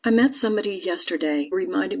I met somebody yesterday who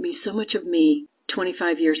reminded me so much of me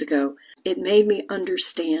 25 years ago. It made me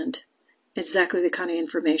understand exactly the kind of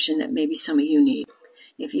information that maybe some of you need.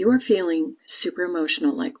 If you are feeling super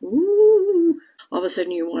emotional, like, woo, all of a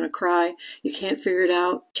sudden you want to cry, you can't figure it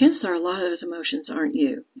out, chances are a lot of those emotions aren't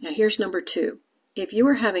you. Now here's number 2. If you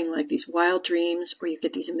are having like these wild dreams, or you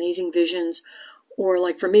get these amazing visions, or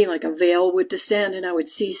like for me, like a veil would descend and I would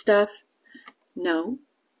see stuff, no,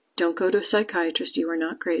 don't go to a psychiatrist. You are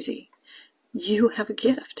not crazy. You have a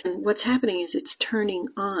gift. And what's happening is it's turning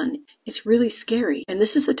on. It's really scary. And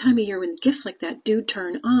this is the time of year when gifts like that do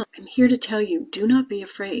turn on. I'm here to tell you, do not be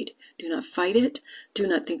afraid. Do not fight it. Do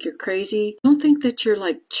not think you're crazy. Don't think that you're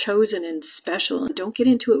like chosen and special. And don't get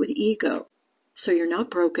into it with ego. So you're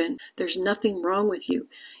not broken. There's nothing wrong with you.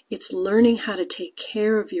 It's learning how to take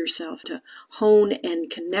care of yourself, to hone and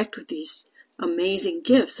connect with these amazing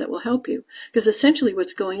gifts that will help you. Because essentially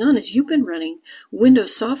what's going on is you've been running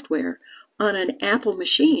Windows software on an Apple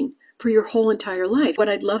machine for your whole entire life. What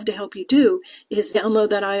I'd love to help you do is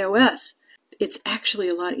download that iOS. It's actually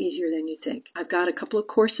a lot easier than you think. I've got a couple of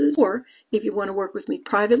courses, or if you want to work with me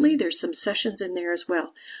privately, there's some sessions in there as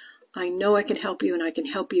well. I know I can help you, and I can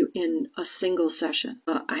help you in a single session.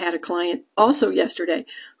 I had a client also yesterday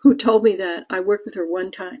who told me that I worked with her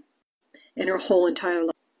one time and her whole entire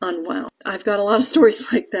life unwound. I've got a lot of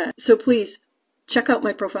stories like that. So please, check out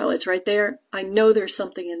my profile. It's right there. I know there's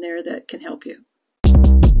something in there that can help you.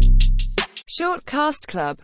 Shortcast Club.